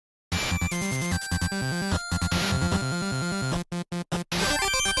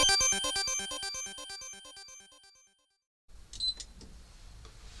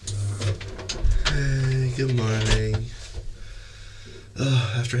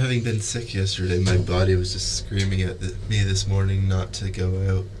after having been sick yesterday, my body was just screaming at me this morning not to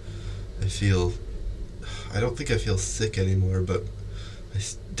go out. I don't think I feel sick anymore, but I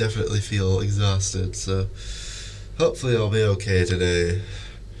definitely feel exhausted, so hopefully I'll be okay today.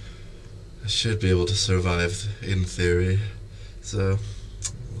 I should be able to survive, in theory, so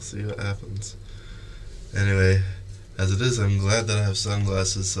we'll see what happens. Anyway, as it is, I'm glad that I have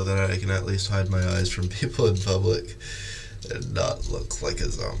sunglasses so that I can at least hide my eyes from people in public and not look like a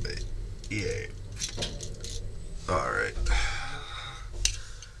zombie. Yay. Alright.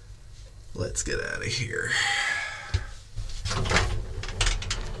 Let's get out of here.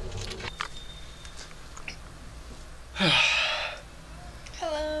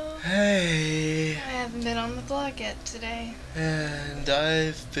 Hello. Hey. I haven't been on the blog yet today. And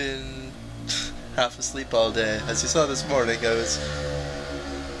I've been half asleep all day. As you saw this morning, I was...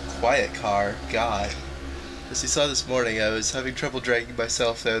 Quiet car, God. As you saw this morning, I was having trouble dragging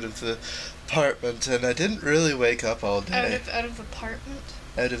myself out of the apartment, and I didn't really wake up all day. Out of apartment?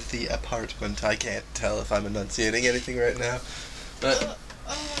 Out of the apartment. I can't tell if I'm enunciating anything right now. But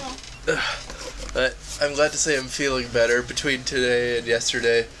I'm glad to say I'm feeling better. Between today and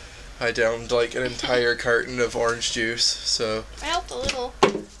yesterday, I downed like an entire carton of orange juice, so... I helped a little.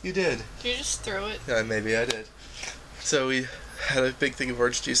 You did. You just throw it. Yeah, maybe I did. So we had a big thing of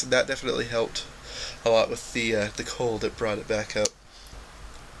orange juice, and that definitely helped a lot with the cold. It brought it back up.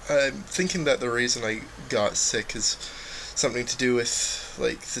 I'm thinking that the reason I got sick is something to do with,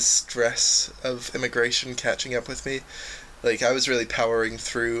 like, the stress of immigration catching up with me. Like, I was really powering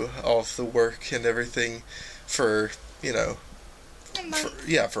through all of the work and everything for, you know,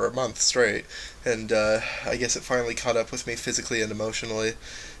 for a month straight. And I guess it finally caught up with me physically and emotionally.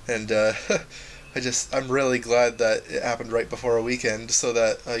 And I'm really glad that it happened right before a weekend so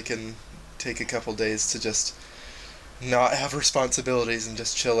that I can take a couple days to just not have responsibilities and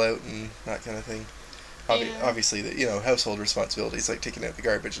just chill out and that kind of thing. Obviously, household responsibilities like taking out the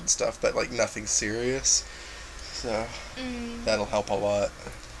garbage and stuff, but like nothing serious. So that'll help a lot.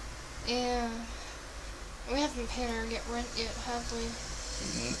 Yeah. We haven't paid our rent yet, have we?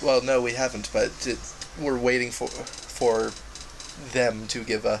 Well, no, we haven't, but we're waiting for them to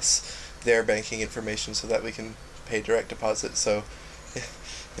give us their banking information so that we can pay direct deposit. So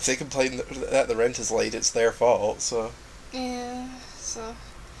if they complain that the rent is late, it's their fault. So yeah. So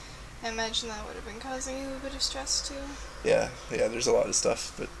I imagine that would have been causing you a bit of stress too. Yeah. There's a lot of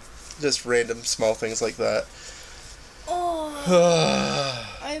stuff, but just random small things like that. Oh,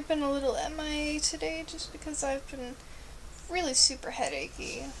 I've been a little MIA today just because I've been really super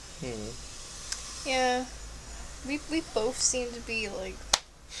headachy. Yeah, we both seem to be like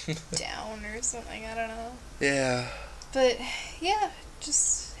down or something. I don't know. Yeah. But yeah,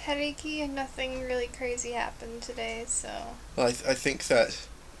 just headachy and nothing really crazy happened today. So. Well, I think that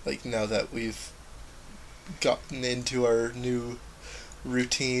like now that we've gotten into our new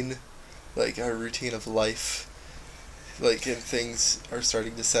routine, like our routine of life. Like, and things are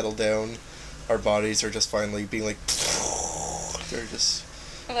starting to settle down, our bodies are just finally being like, they're just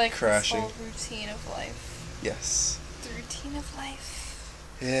like crashing. The whole routine of life. Yes. The routine of life.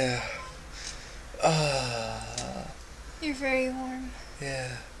 Yeah. You're very warm.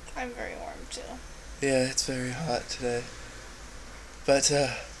 Yeah. I'm very warm too. Yeah, it's very hot today. But,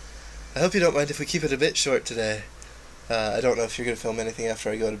 I hope you don't mind if we keep it a bit short today. I don't know if you're going to film anything after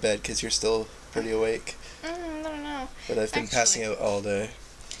I go to bed, because you're still pretty awake. I don't know. But I've been passing out all day.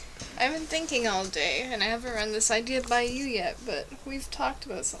 I've been thinking all day, and I haven't run this idea by you yet, but we've talked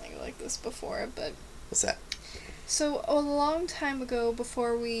about something like this before, but... What's that? So, a long time ago,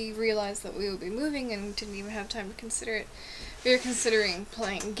 before we realized that we would be moving and didn't even have time to consider it, we were considering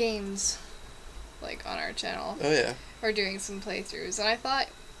playing games, like, on our channel. Oh, yeah. Or doing some playthroughs, and I thought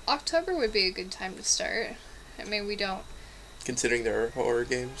October would be a good time to start. I mean, we don't... Considering there are horror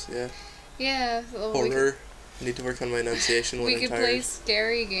games, yeah. Yeah. Well, horror. I need to work on my enunciation when I'm tired. We could play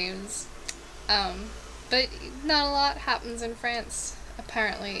scary games. But not a lot happens in France,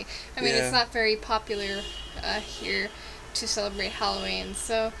 apparently. I mean, It's not very popular here to celebrate Halloween,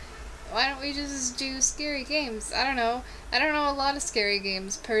 so why don't we just do scary games? I don't know. I don't know a lot of scary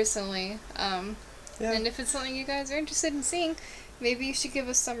games, personally. And if it's something you guys are interested in seeing, maybe you should give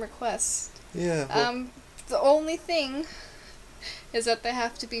us some requests. Yeah. Well, the only thing is that they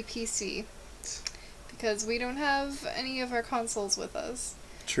have to be PC. Because we don't have any of our consoles with us.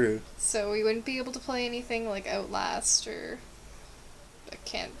 True. So we wouldn't be able to play anything like Outlast or... I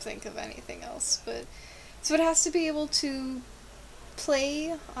can't think of anything else, but... So it has to be able to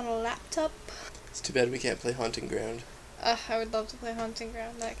play on a laptop. It's too bad we can't play Haunting Ground. I would love to play Haunting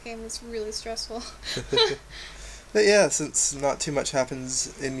Ground. That game is really stressful. But yeah, since not too much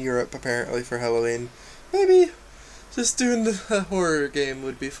happens in Europe apparently for Halloween, maybe just doing a horror game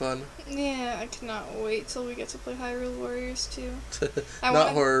would be fun. Yeah, I cannot wait till we get to play Hyrule Warriors 2. Not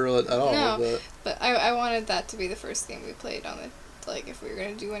horror at all, no, but I wanted that to be the first game we played on the, like, if we were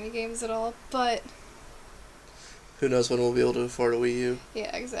going to do any games at all, but... Who knows when we'll be able to afford a Wii U.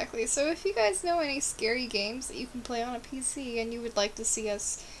 Yeah, exactly. So if you guys know any scary games that you can play on a PC and you would like to see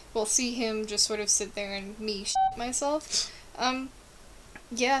us, well, see him just sort of sit there and me shit myself,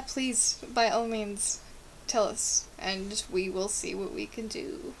 yeah, please, by all means, tell us, and we will see what we can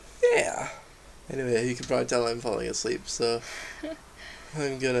do. Yeah. Anyway, you can probably tell I'm falling asleep, so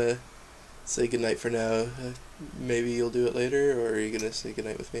I'm gonna say goodnight for now. Maybe you'll do it later, or are you gonna say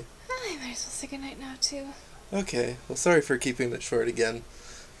goodnight with me? I might as well say goodnight now, too. Okay. Well, sorry for keeping it short again,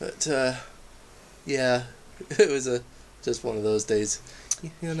 but, yeah, it was just one of those days,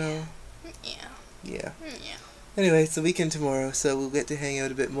 you know? Yeah. Yeah. Yeah. Anyway, it's the weekend tomorrow, so we'll get to hang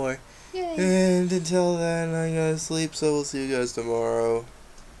out a bit more. Yay. And until then, I'm gonna sleep, so we'll see you guys tomorrow.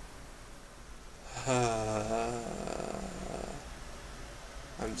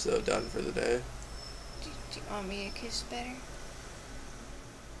 I'm so done for the day. Do you want me to kiss better?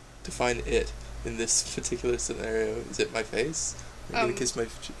 Define it in this particular scenario. Is it my face? Are you gonna kiss my...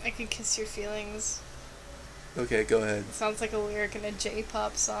 I could kiss your feelings. Okay, go ahead. It sounds like a lyric in a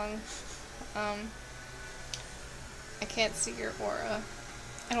J-pop song. I can't see your aura.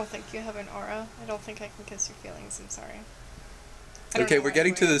 I don't think you have an aura. I don't think I can kiss your feelings. I'm sorry. Okay, we're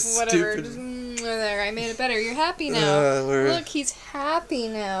getting to this Whatever. stupid... There, I made it better. You're happy now. Look, he's happy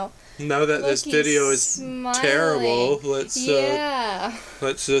now. Now that this video is smiling. Terrible, let's yeah.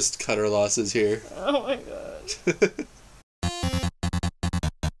 let's just cut our losses here. Oh my god.